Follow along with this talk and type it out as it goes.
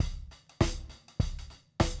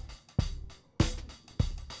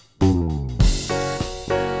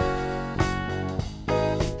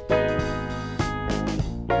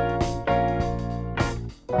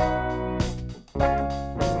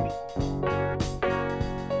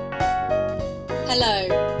Hello,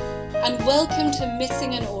 and welcome to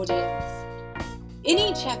Missing an Audience. In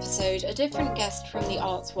each episode, a different guest from the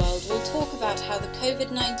arts world will talk about how the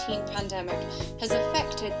COVID-19 pandemic has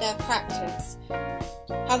affected their practice,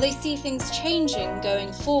 how they see things changing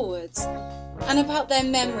going forwards, and about their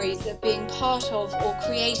memories of being part of or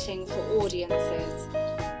creating for audiences.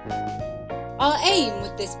 Our aim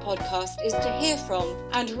with this podcast is to hear from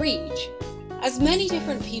and reach as many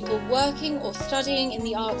different people working or studying in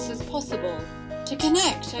the arts as possible, to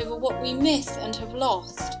connect over what we miss and have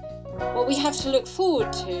lost, what we have to look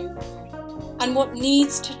forward to, and what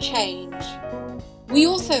needs to change. We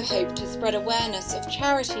also hope to spread awareness of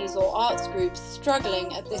charities or arts groups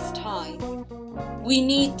struggling at this time. We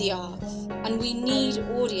need the arts, and we need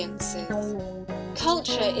audiences.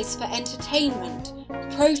 Culture is for entertainment,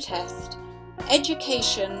 protest,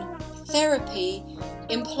 education, therapy,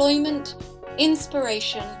 employment,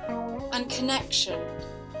 inspiration, and connection.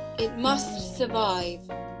 It must survive.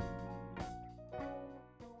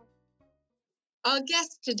 Our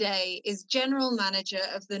guest today is General Manager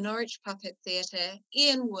of the Norwich Puppet Theatre,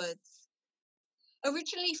 Ian Woods.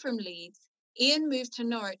 Originally from Leeds, Ian moved to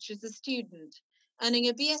Norwich as a student, earning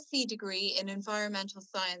a BSc degree in Environmental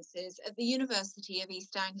Sciences at the University of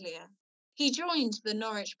East Anglia. He joined the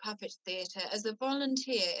Norwich Puppet Theatre as a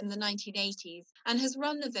volunteer in the 1980s and has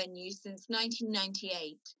run the venue since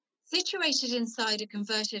 1998. Situated inside a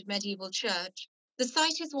converted medieval church, the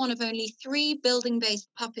site is one of only 3 building-based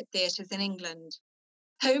puppet theatres in England.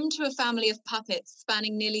 Home to a family of puppets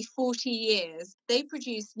spanning nearly 40 years, they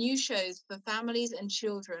produce new shows for families and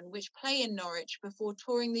children which play in Norwich before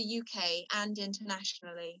touring the UK and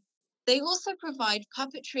internationally. They also provide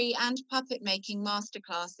puppetry and puppet-making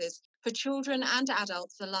masterclasses for children and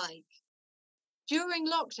adults alike. During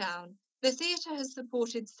lockdown, the theatre has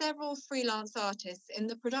supported several freelance artists in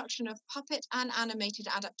the production of puppet and animated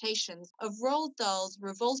adaptations of Roald Dahl's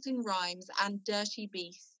Revolting Rhymes and Dirty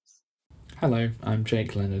Beasts. Hello, I'm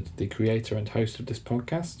Jake Leonard, the creator and host of this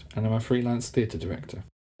podcast, and I'm a freelance theatre director.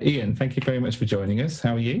 Ian, thank you very much for joining us.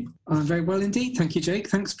 How are you? I'm very well indeed. Thank you, Jake.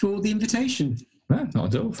 Thanks for the invitation. No,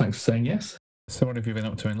 not at all. Thanks for saying yes. So what have you been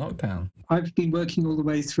up to in lockdown? I've been working all the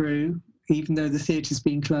way through, even though the theatre's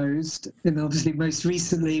been closed. And obviously most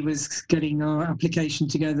recently was getting our application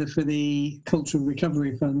together for the Cultural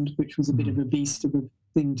Recovery Fund, which was a bit of a beast of a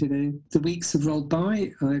thing to do. The weeks have rolled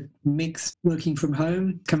by. I mixed working from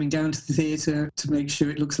home, coming down to the theatre to make sure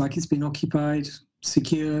it looks like it's been occupied,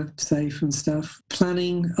 secure, safe and stuff.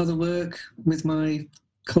 Planning other work with my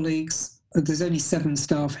colleagues. There's only 7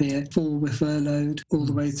 staff here, 4 were furloughed all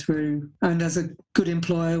the way through. And as a good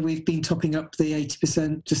employer, we've been topping up the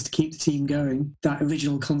 80% just to keep the team going. That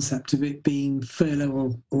original concept of it being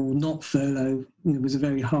furlough or not furlough, was a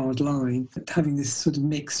very hard line. Having this sort of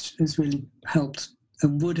mixed has really helped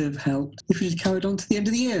and would have helped if we had carried on to the end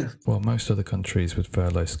of the year. Well, most other countries with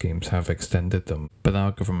furlough schemes have extended them, but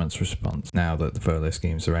our government's response now that the furlough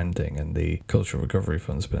schemes are ending and the Cultural Recovery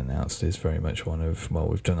Fund's been announced is very much one of, well,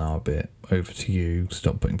 we've done our bit, over to you,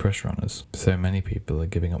 stop putting pressure on us. So many people are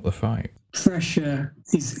giving up the fight. Pressure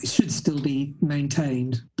should still be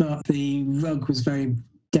maintained, but the rug was very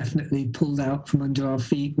definitely pulled out from under our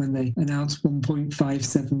feet when they announced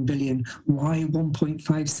 1.57 billion. Why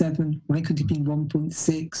 1.57? Why couldn't it be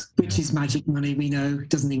 1.6? Which is magic money, we know,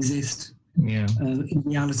 doesn't exist. Yeah. In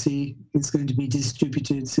reality, it's going to be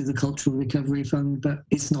distributed to the Cultural Recovery Fund, but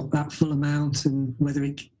it's not that full amount, and whether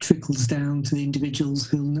it trickles down to the individuals,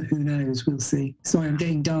 who knows? We'll see. Sorry, I'm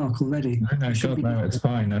getting dark already. No, no, it's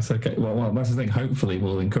fine. That's okay. Well, that's the thing. Hopefully,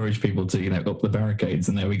 we'll encourage people to, up the barricades,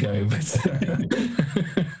 and there we go. But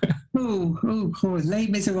Les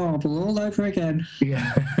Miserables all over again.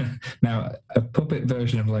 Yeah. Now, a puppet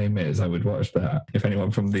version of Les Mis, I would watch that if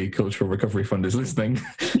anyone from the Cultural Recovery Fund is listening.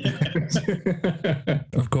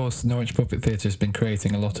 Of course, Norwich Puppet Theatre has been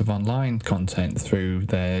creating a lot of online content through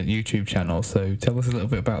their YouTube channel, so tell us a little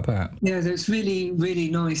bit about that. Yeah, it's really, really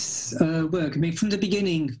nice work. I mean, from the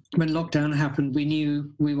beginning, when lockdown happened, we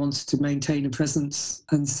knew we wanted to maintain a presence,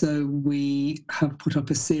 and so we have put up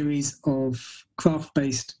a series of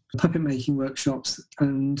craft-based puppet making workshops,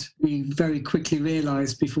 and we very quickly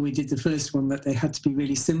realised before we did the first one that they had to be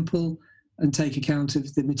really simple and take account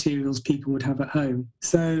of the materials people would have at home.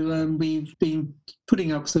 So we've been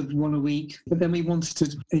putting up sort of one a week, but then we wanted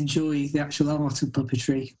to enjoy the actual art of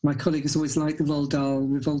puppetry. My colleague has always liked the Roald Dahl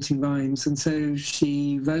Revolting Rhymes, and so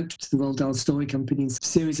she wrote to the Roald Dahl Story Company. A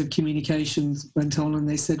series of communications went on, and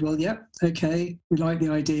they said, well, yeah, okay, we like the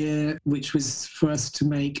idea, which was for us to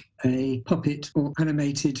make a puppet or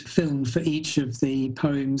animated film for each of the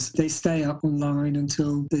poems. They stay up online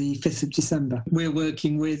until the 5th of December. We're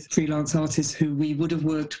working with freelance artists who we would have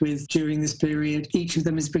worked with during this period. Each of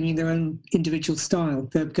them is bringing their own individual style.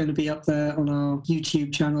 They're going to be up there on our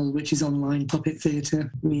YouTube channel, which is Online Puppet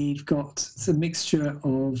Theatre. We've got a mixture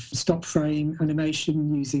of stop frame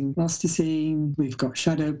animation using plasticine. We've got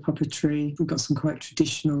shadow puppetry. We've got some quite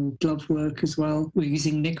traditional glove work as well. We're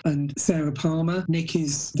using Nick and Sarah Palmer. Nick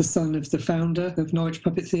is the son of the founder of Norwich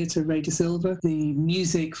Puppet Theatre, Ray De Silva. The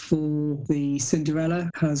music for the Cinderella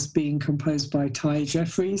has been composed by Ty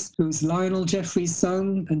Jeffries, who's Lionel Jeffries'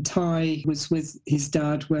 son, and Ty was with his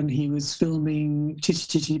dad when he was filming Chitty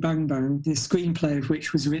Chitty Bang Bang, the screenplay of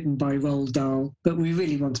which was written by Roald Dahl. But we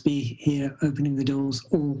really want to be here opening the doors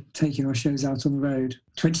or taking our shows out on the road.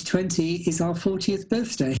 2020 is our 40th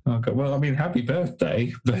birthday. Oh, God. Well, I mean, happy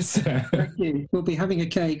birthday. But Thank you. We'll be having a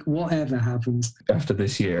cake, whatever happens. After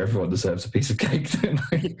this year, everyone deserves a piece of cake, don't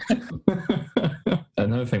they?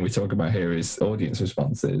 Another thing we talk about here is audience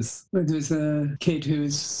responses. There was a kid who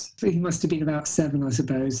he must have been about 7, I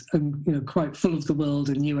suppose, and quite full of the world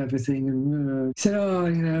and knew everything. And he said,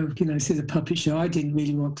 this is a puppet show. I didn't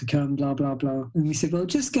really want to come, blah, blah, blah. And we said, well,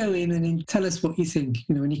 just go in and tell us what you think,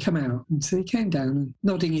 when you come out. And so he came down and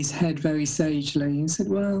nodding his head very sagely and said,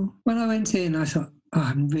 well, when I went in, I thought,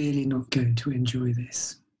 I'm really not going to enjoy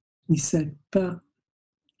this. He said, but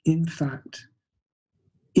in fact,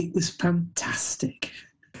 it was fantastic.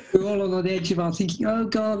 We're all on the edge of our thinking, oh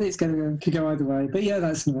God, it's going to go either way. But yeah,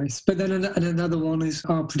 that's nice. But then another one is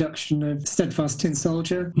our production of Steadfast Tin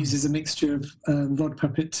Soldier, uses a mixture of rod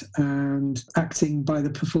puppet and acting by the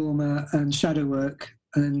performer and shadow work.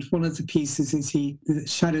 And one of the pieces is the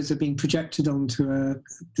shadows are being projected onto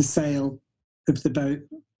the sail of the boat,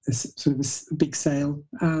 sort of a big sail,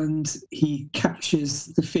 and he captures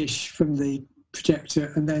the fish from the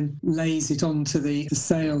projector and then lays it onto the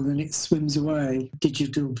sail and it swims away.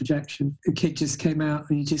 Digital projection. The kid just came out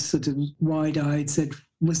and he just sort of wide-eyed said,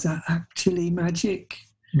 was that actually magic?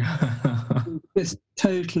 Just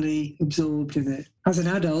totally absorbed in it. As an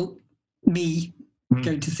adult,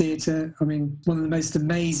 going to theatre, I mean, one of the most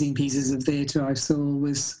amazing pieces of theatre I saw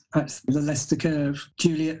was at the Leicester Curve.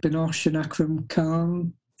 Juliette Binoche and Akram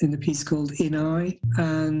Khan in the piece called In I,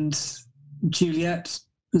 and Juliette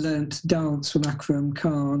learnt dance from Akram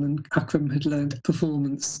Khan, and Akram had learnt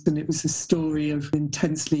performance, and it was a story of an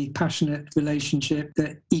intensely passionate relationship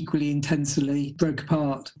that equally intensely broke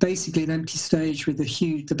apart. Basically an empty stage with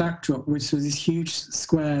the backdrop, which was this huge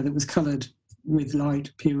square that was coloured with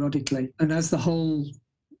light periodically. And as the whole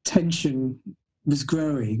tension was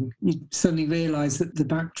growing, you suddenly realised that the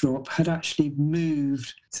backdrop had actually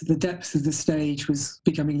moved, so the depth of the stage was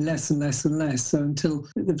becoming less and less and less. So until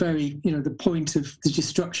at the very, the point of the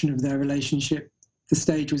destruction of their relationship, the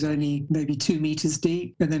stage was only maybe 2 meters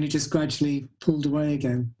deep, and then it just gradually pulled away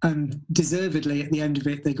again. And deservedly, at the end of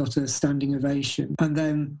it, they got a standing ovation. And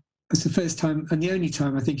then it's the first time and the only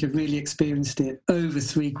time I think I've really experienced it, over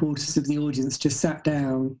 3/4 of the audience just sat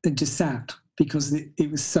down and just sat, because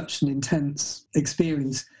it was such an intense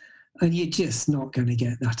experience. And you're just not going to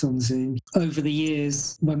get that on Zoom. Over the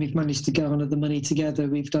years, when we've managed to garner the money together,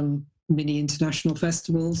 we've done mini international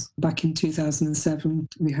festivals. Back in 2007,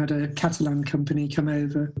 we had a Catalan company come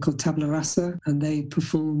over called Tabla Rasa, and they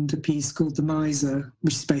performed a piece called The Miser,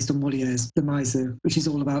 which is based on Moliere's The Miser, which is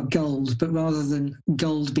all about gold. But rather than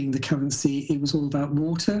gold being the currency, it was all about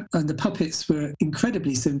water. And the puppets were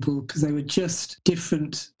incredibly simple because they were just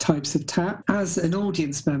different types of tap. As an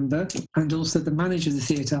audience member and also the manager of the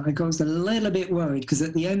theatre, I was a little bit worried, because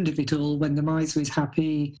at the end of it all, when the miser is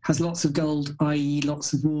happy, has lots of gold, i.e.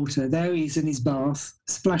 lots of water, there he is in his bath,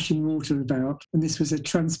 splashing water about, and this was a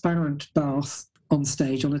transparent bath on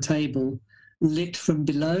stage on a table, lit from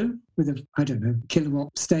below with a,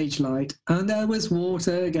 kilowatt stage light, and there was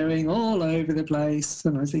water going all over the place.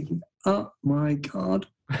 And I was thinking, oh my God,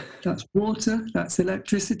 that's water, that's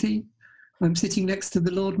electricity. I'm sitting next to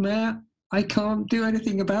the Lord Mayor. I can't do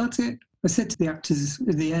anything about it. I said to the actors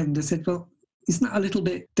at the end, I said, well, isn't that a little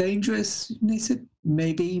bit dangerous? And they said,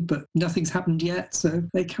 maybe, but nothing's happened yet. So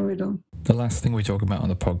they carried on. The last thing we talk about on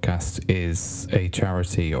the podcast is a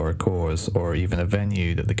charity or a cause or even a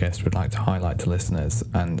venue that the guest would like to highlight to listeners.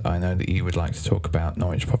 And I know that you would like to talk about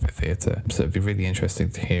Norwich Puppet Theatre. So it'd be really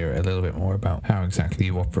interesting to hear a little bit more about how exactly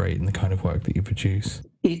you operate and the kind of work that you produce.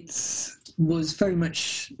 It's was very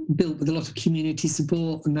much built with a lot of community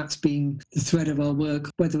support, and that's been the thread of our work,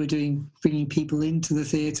 whether we're bringing people into the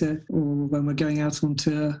theatre or when we're going out on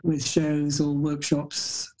tour with shows or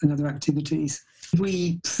workshops and other activities.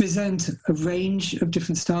 We present a range of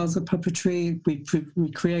different styles of puppetry.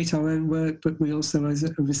 We create our own work, but we also, as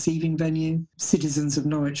a receiving venue, citizens of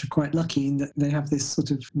Norwich are quite lucky in that they have this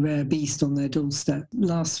sort of rare beast on their doorstep.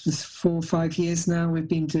 Last 4 or 5 years now, we've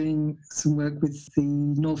been doing some work with the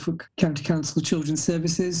Norfolk County Council Children's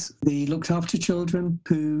Services, the looked after children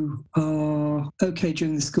who are okay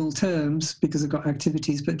during the school terms because they've got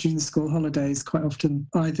activities, but during the school holidays, quite often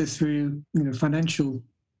either through financial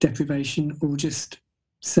deprivation or just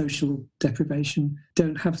social deprivation,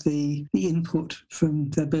 don't have the input from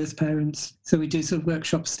their birth parents. So we do sort of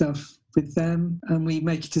workshop stuff with them, and we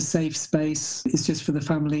make it a safe space. It's just for the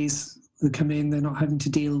families that come in. They're not having to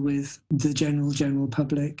deal with the general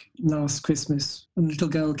public. Last Christmas, a little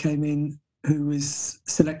girl came in who was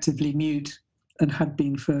selectively mute and had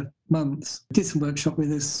been for months. Did some workshop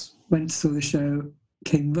with us, went, saw the show,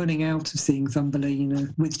 came running out of seeing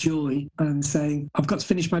Thumbelina with joy and saying, "I've got to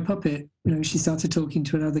finish my puppet." She started talking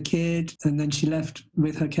to another kid, and then she left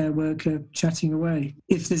with her care worker chatting away.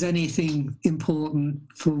 If there's anything important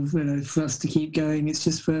for us to keep going, it's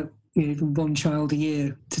just for even one child a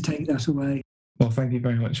year to take that away. Well, thank you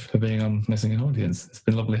very much for being on Missing an Audience. It's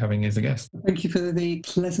been lovely having you as a guest. Thank you for the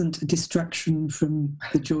pleasant distraction from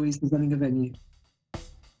the joys of running a venue.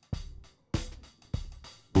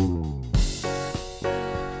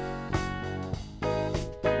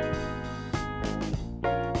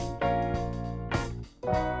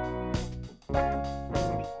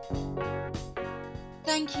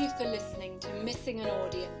 Thank you for listening to Missing an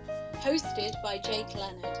Audience, hosted by Jake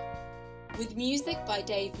Leonard, with music by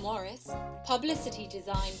Dave Morris, publicity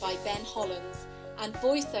design by Ben Hollins, and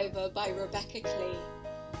voiceover by Rebecca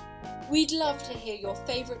Klee. We'd love to hear your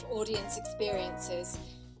favourite audience experiences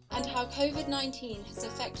and how COVID-19 has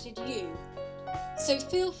affected you. So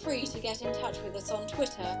feel free to get in touch with us on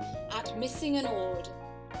Twitter @MissingAnAud.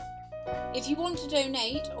 If you want to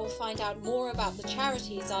donate or find out more about the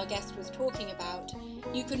charities our guest was talking about,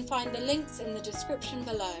 you can find the links in the description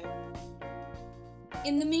below.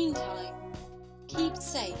 In the meantime, keep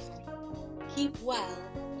safe, keep well,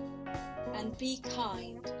 and be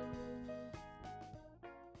kind.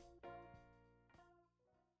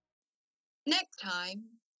 Next time,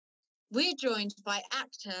 we're joined by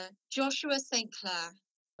actor Joshua St. Clair.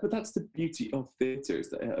 But that's the beauty of theatre, is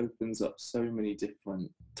that it opens up so many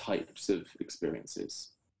different types of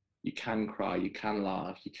experiences. You can cry, you can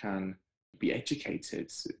laugh, you can be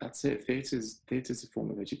educated. That's it. Theatre's a form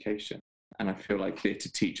of education. And I feel like theatre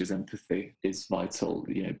teaches empathy is vital.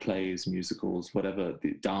 Plays, musicals, whatever,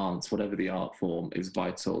 the dance, whatever the art form is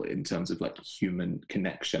vital in terms of like human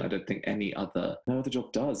connection. I don't think no other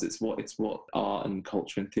job does. It's what art and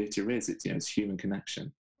culture and theatre is. It's human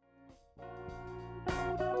connection.